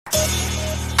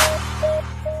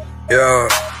Yeah,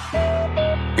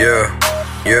 yeah,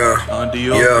 yeah,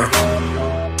 yeah.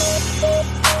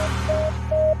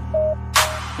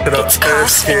 Hit up It's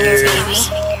fingers, baby.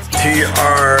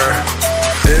 TR.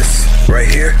 This right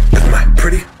here is my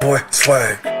pretty boy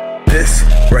swag. This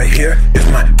right here is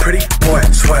my pretty boy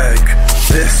swag.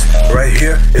 This right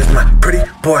here is my pretty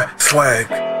boy swag.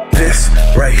 This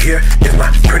right here is my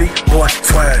pretty boy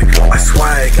swag. I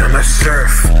swag, I'm a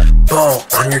surf, ball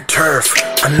on your turf.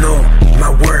 I know my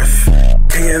worth,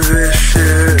 king of this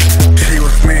shit. She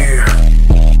with me,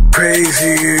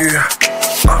 crazy,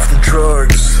 off the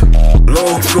drugs,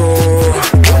 local.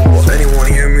 Anyone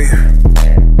hear me?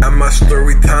 At my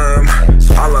story time,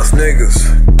 I lost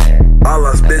niggas, I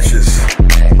lost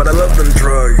bitches, but I love them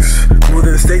drugs.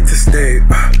 Moving state to state,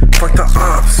 fuck the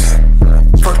ops,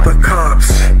 fuck the cops.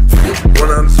 When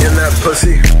I'm in that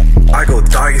pussy, I go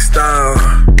doggy style.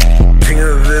 King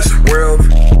of this world,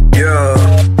 yeah.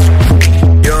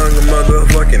 Young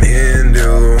motherfucking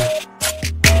Hindu.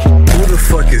 Who the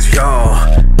fuck is y'all?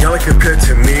 Y'all ain't compared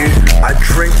to me. I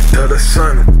drink till the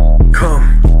sun come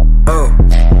up.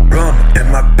 Rum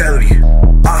in my belly,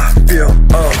 I feel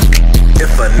up.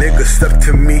 If a nigga step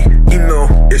to me, he know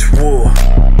it's war.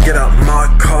 Get out my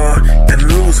car and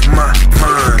lose my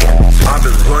mind. I've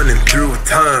been running through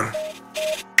time.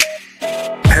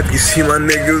 Have you seen my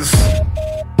niggas?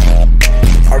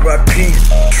 R.I.P.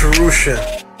 Trushan,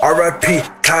 R.I.P.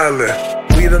 Tyler.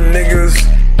 We the niggas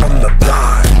on the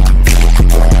block.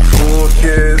 Cool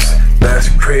kids, that's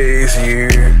crazy.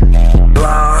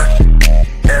 Block,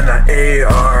 and I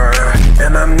AR,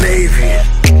 and I'm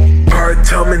Navy.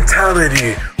 Cartel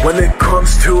mentality when it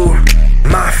comes to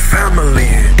my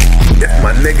family. If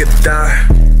my nigga die,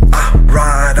 I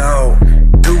ride out.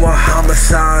 Do a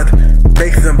homicide,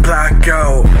 make them black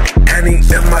out. Henny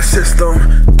in my system,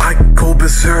 I go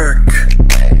berserk.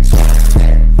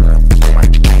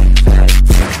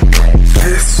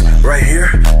 This right here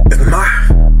is my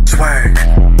swag.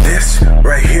 This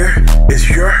right here is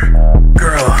your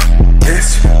girl.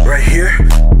 This right here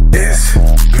is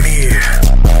me.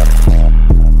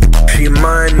 She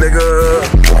mine,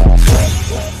 nigga.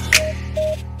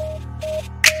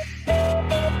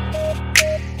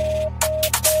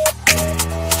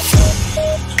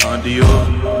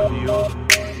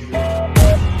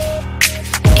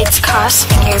 It's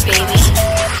Finger,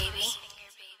 baby.